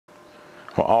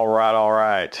Well, all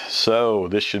right. So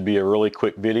this should be a really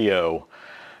quick video.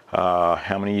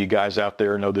 How many of you guys out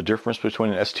there know the difference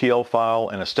between an STL file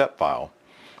and a STEP file?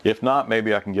 If not,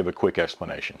 maybe I can give a quick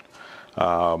explanation.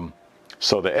 So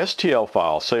the STL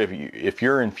file, say if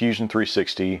you're in Fusion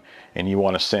 360 and you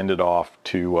want to send it off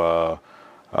to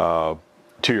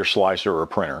your slicer or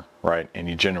printer, right? And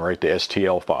you generate the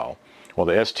STL file. Well,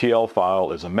 the STL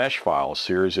file is a mesh file, a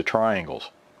series of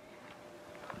triangles.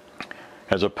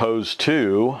 As opposed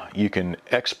to, you can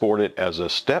export it as a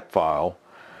STEP file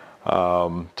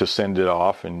to send it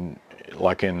off, and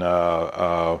like in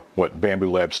Bamboo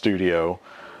Lab Studio.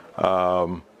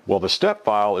 Well, the STEP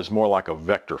file is more like a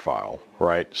vector file,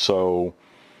 right? So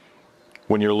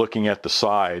when you're looking at the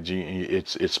sides,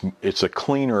 it's a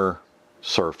cleaner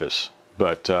surface.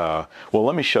 But well,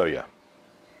 let me show you.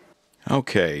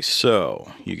 Okay, so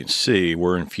you can see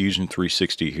we're in Fusion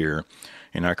 360 here,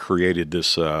 and I created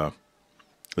this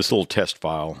this little test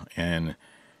file, and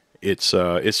it's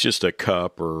just a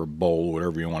cup or bowl,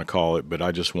 whatever you want to call it, but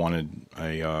I just wanted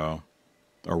a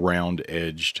round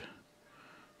edged,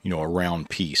 a round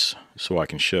piece, so I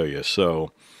can show you.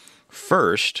 So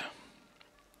first,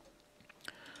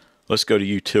 let's go to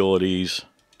Utilities,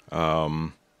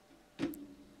 and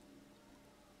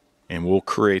we'll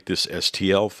create this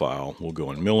STL file. We'll go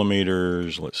in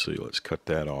millimeters. Let's see, let's cut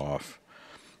that off.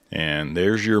 And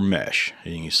there's your mesh.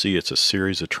 And you can see it's a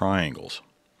series of triangles.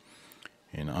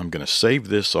 And I'm going to save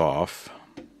this off.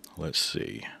 Let's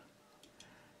see.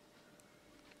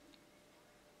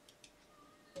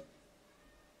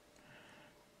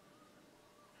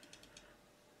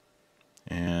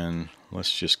 And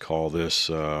let's just call this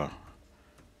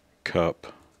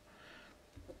cup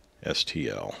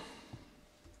STL.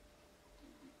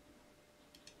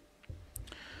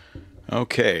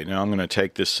 Okay, now I'm going to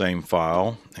take this same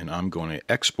file and I'm going to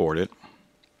export it.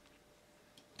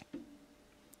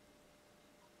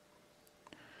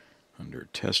 Under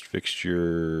test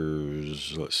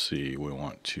fixtures, let's see, we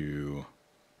want to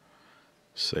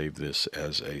save this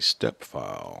as a STEP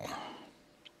file.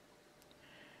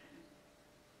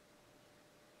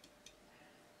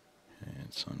 And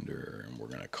it's under, and we're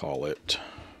going to call it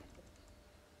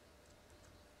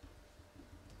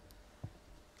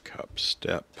cup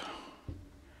STEP.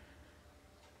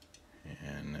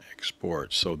 And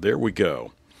export. So there we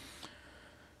go.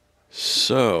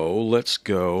 So let's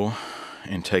go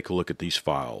and take a look at these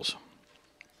files.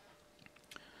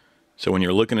 So when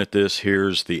you're looking at this,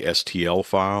 here's the STL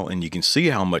file, and you can see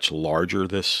how much larger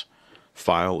this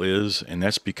file is, and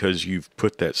that's because you've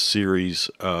put that series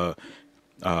of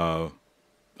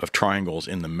triangles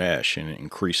in the mesh, and it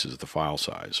increases the file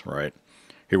size, right?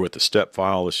 Here with the STEP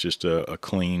file, it's just a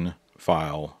clean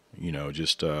file,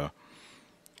 just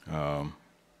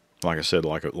like I said,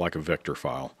 like a vector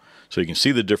file. So you can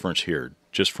see the difference here.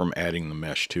 Just from adding the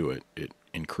mesh to it, it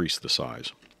increased the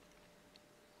size.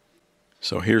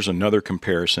 So here's another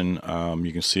comparison.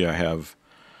 You can see I have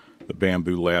the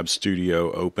Bamboo Lab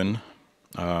Studio open.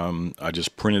 I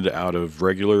just printed it out of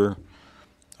regular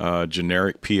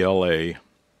generic PLA.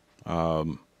 I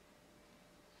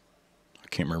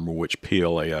can't remember which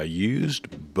PLA I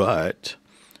used, but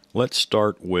let's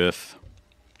start with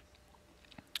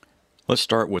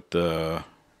the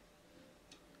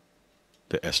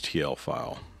STL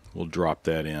file. We'll drop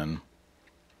that in,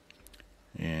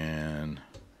 and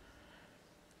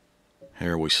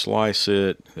here we slice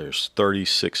it. There's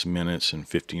 36 minutes and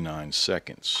 59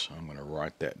 seconds. I'm going to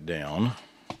write that down.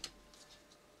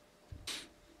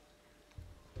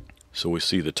 So we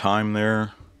see the time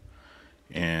there,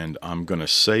 and I'm going to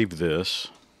save this.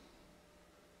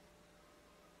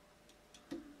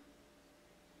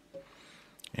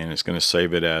 And it's going to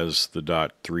save it as the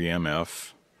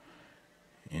 .3mf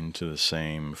into the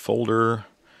same folder.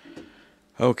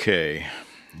 Okay,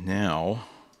 now,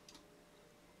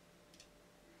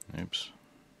 oops.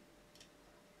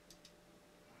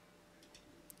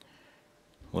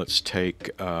 Let's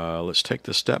take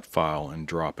the STEP file and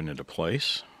drop it into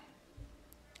place.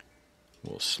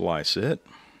 We'll slice it.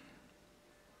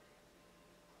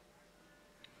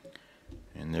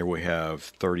 And there we have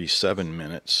 37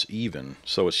 minutes even.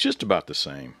 So it's just about the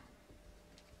same.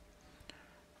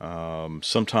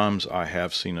 Sometimes I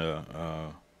have seen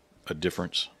a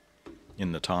difference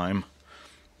in the time,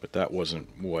 but that wasn't,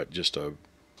 just a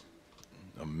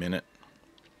minute.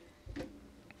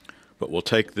 But we'll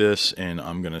take this and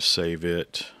I'm going to save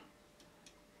it.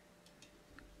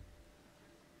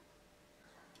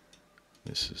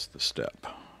 This is the STEP.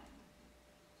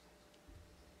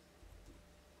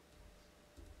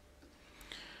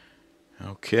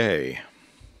 Okay.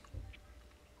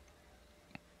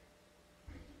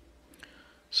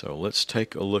 So let's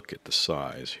take a look at the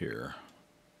size here.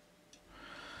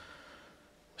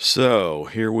 So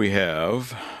here we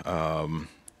have,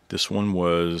 this one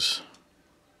was,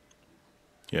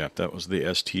 yeah, that was the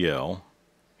STL.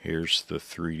 Here's the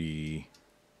 3D,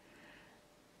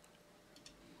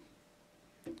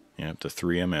 yeah, the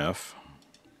 3MF.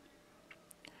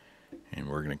 And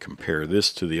we're going to compare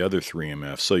this to the other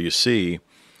 3MF. So you see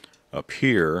up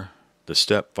here, the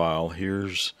step file,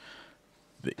 here's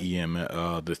the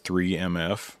the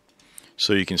 3MF.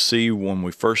 So you can see when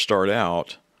we first start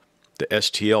out, the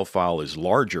STL file is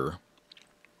larger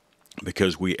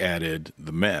because we added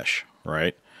the mesh,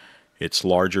 right? It's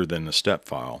larger than the step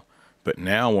file. But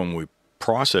now when we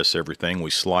process everything,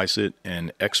 we slice it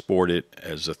and export it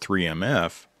as a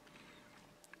 3MF,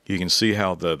 you can see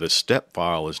how the step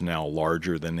file is now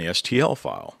larger than the STL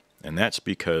file. And that's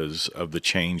because of the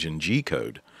change in G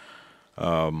code.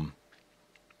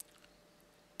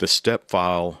 The step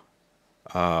file,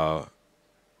 yeah,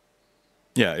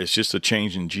 it's just a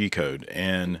change in G code,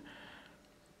 and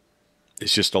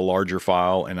it's just a larger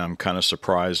file. And I'm kind of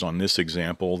surprised on this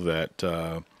example that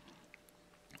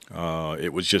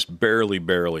it was just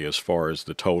barely as far as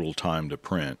the total time to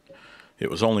print. It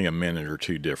was only a minute or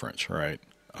two difference, right?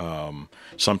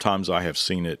 Sometimes I have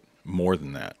seen it more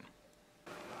than that.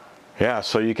 Yeah,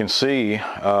 so you can see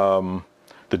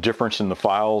the difference in the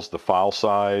files, the file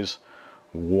size,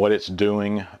 what it's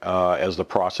doing as the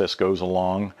process goes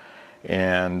along.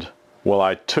 And well,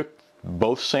 I took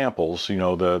both samples, you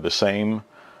know, the same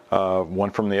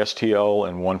one from the STL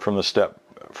and one from the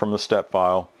step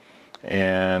file,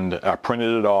 and I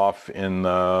printed it off in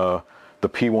the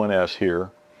P1S here,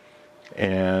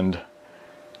 and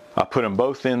I put them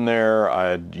both in there.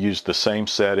 I used the same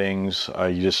settings.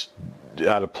 I just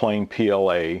out of plain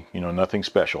PLA, you know, nothing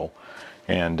special.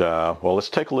 And well, let's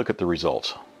take a look at the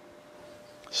results.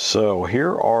 So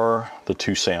here are the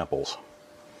two samples.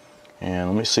 And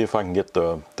let me see if I can get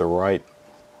the right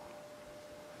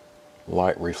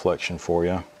light reflection for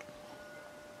you.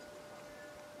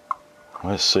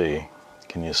 Let's see.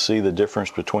 Can you see the difference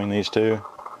between these two? You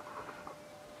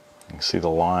can see the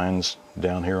lines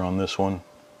down here on this one.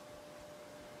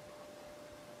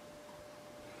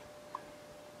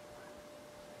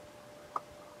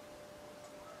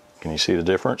 Can you see the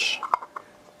difference?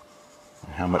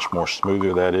 How much more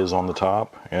smoother that is on the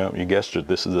top? Yeah, you guessed it.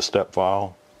 This is the step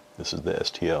file. This is the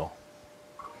STL.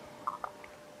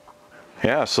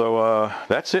 Yeah, so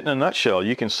that's it in a nutshell.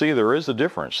 You can see there is a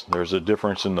difference. There's a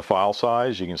difference in the file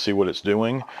size. You can see what it's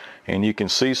doing, and you can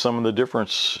see some of the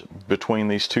difference between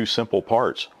these two simple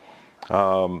parts.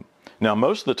 Now,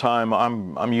 most of the time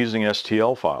I'm using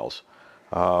STL files,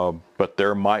 but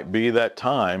there might be that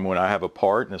time when I have a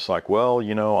part and it's like, well,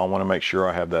 you know, I want to make sure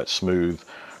I have that smooth,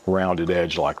 rounded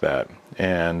edge like that.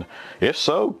 And if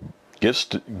so,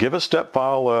 give a step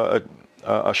file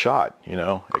a shot, you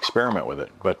know, experiment with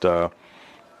it. But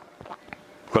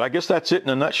I guess that's it in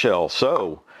a nutshell.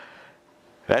 So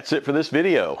that's it for this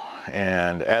video.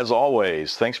 And as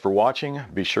always, thanks for watching.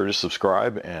 Be sure to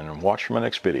subscribe and watch for my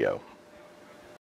next video.